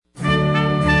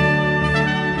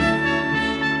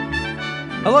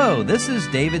Hello, this is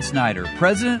David Snyder,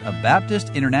 President of Baptist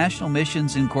International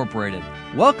Missions Incorporated,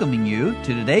 welcoming you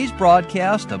to today's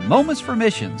broadcast of Moments for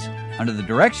Missions under the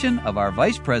direction of our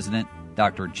Vice President,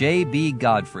 Dr. J.B.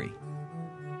 Godfrey.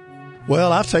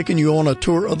 Well, I've taken you on a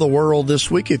tour of the world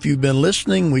this week. If you've been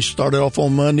listening, we started off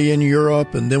on Monday in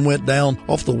Europe and then went down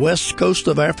off the west coast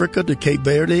of Africa to Cape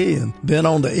Verde and then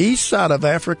on the east side of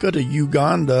Africa to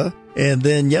Uganda. And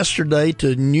then yesterday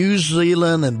to New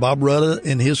Zealand and Bob Rudda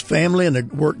and his family and the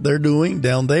work they're doing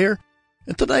down there.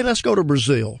 And today let's go to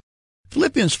Brazil.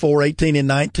 Philippians 4:18 and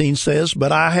 19 says,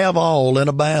 "But I have all and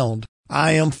abound.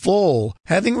 I am full,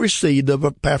 having received of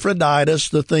Epaphroditus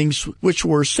the things which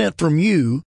were sent from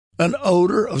you, an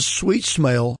odor of sweet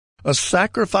smell, a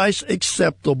sacrifice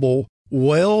acceptable,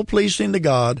 well-pleasing to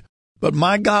God. But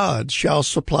my God shall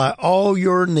supply all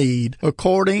your need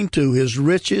according to his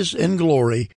riches and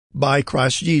glory by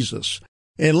Christ Jesus."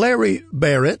 And Larry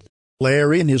Barrett,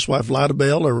 Larry and his wife Lida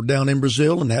Bell are down in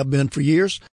Brazil and have been for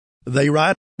years. They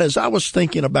write, "As I was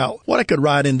thinking about what I could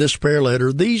write in this prayer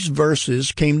letter, these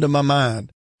verses came to my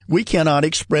mind. We cannot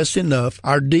express enough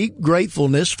our deep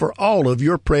gratefulness for all of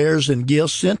your prayers and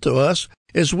gifts sent to us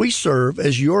as we serve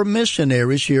as your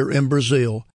missionaries here in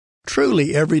Brazil.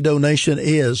 Truly, every donation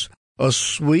is a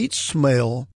sweet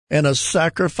smell and a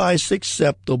sacrifice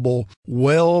acceptable,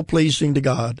 well-pleasing to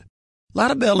God."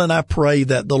 Lida Bell and I pray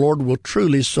that the Lord will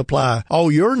truly supply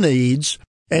all your needs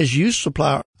as you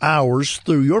supply ours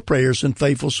through your prayers and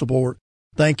faithful support.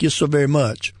 Thank you so very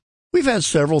much. We've had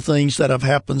several things that have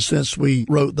happened since we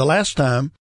wrote the last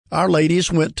time. Our ladies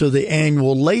went to the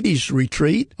annual ladies'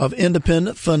 retreat of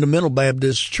Independent Fundamental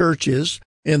Baptist churches,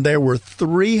 and there were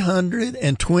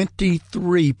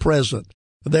 323 present.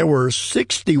 There were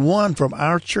 61 from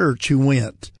our church who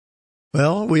went.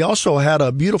 Well, we also had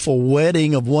a beautiful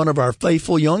wedding of one of our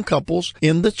faithful young couples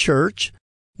in the church.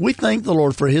 We thank the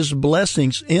Lord for his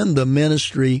blessings in the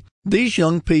ministry. These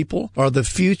young people are the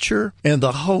future and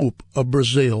the hope of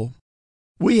Brazil.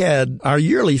 We had our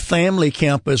yearly family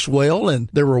camp as well, and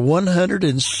there were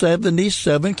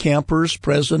 177 campers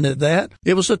present at that.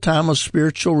 It was a time of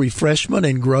spiritual refreshment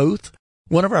and growth.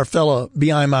 One of our fellow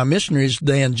BIMI missionaries,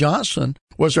 Dan Johnson,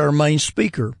 was our main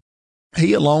speaker.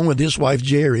 He, along with his wife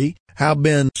Jerry, have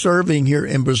been serving here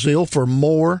in Brazil for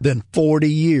more than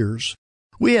 40 years.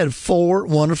 We had 4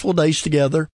 wonderful days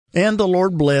together, and the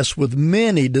Lord blessed with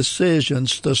many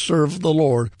decisions to serve the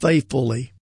Lord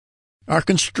faithfully. Our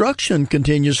construction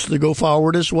continues to go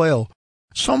forward as well.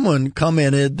 Someone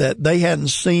commented that they hadn't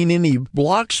seen any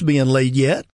blocks being laid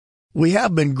yet. We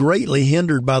have been greatly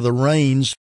hindered by the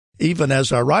rains. Even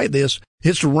as I write this,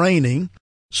 it's raining.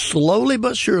 Slowly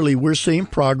but surely we're seeing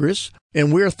progress,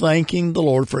 and we're thanking the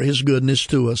Lord for his goodness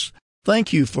to us.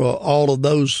 Thank you for all of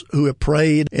those who have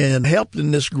prayed and helped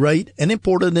in this great and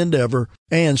important endeavor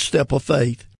and step of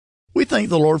faith. We thank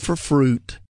the Lord for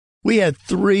fruit. We had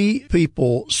 3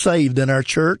 people saved in our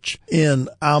church in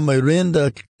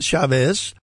Almerinda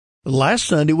Chavez. Last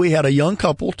Sunday, we had a young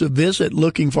couple to visit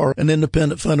looking for an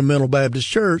independent fundamental Baptist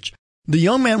church. The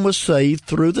young man was saved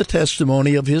through the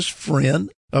testimony of his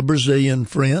friend, a Brazilian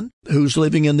friend who's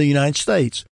living in the United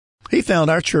States. He found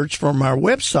our church from our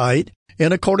website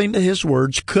and, according to his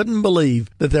words, couldn't believe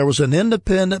that there was an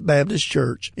independent Baptist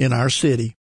church in our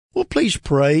city. Well, please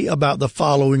pray about the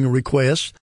following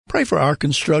requests. Pray for our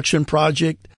construction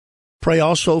project. Pray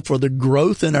also for the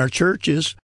growth in our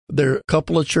churches. There are a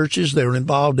couple of churches they're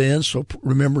involved in, so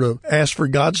remember to ask for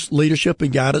God's leadership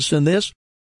and guidance in this.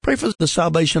 Pray for the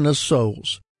salvation of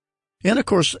souls. And, of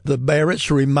course, the Barretts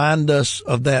remind us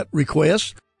of that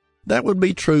request. That would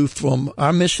be true from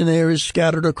our missionaries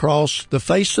scattered across the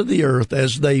face of the earth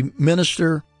as they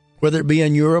minister, whether it be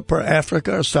in Europe or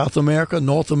Africa or South America,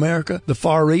 North America, the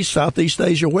Far East, Southeast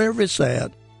Asia, wherever it's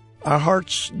at. Our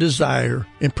heart's desire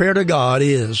and prayer to God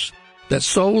is that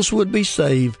souls would be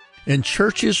saved and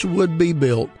churches would be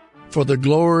built for the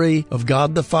glory of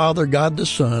God the Father, God the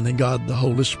Son, and God the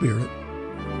Holy Spirit.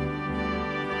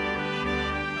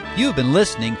 You've been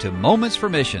listening to Moments for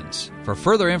Missions. For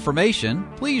further information,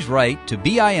 please write to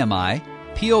BIMI,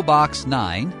 P.O. Box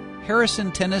 9,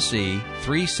 Harrison, Tennessee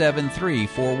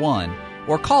 37341,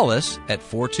 or call us at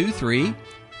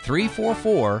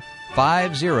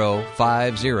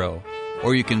 423-344-5050.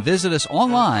 Or you can visit us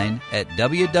online at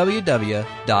www.bimi.org.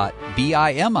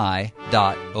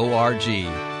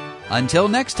 Until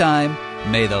next time,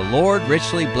 may the Lord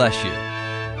richly bless you.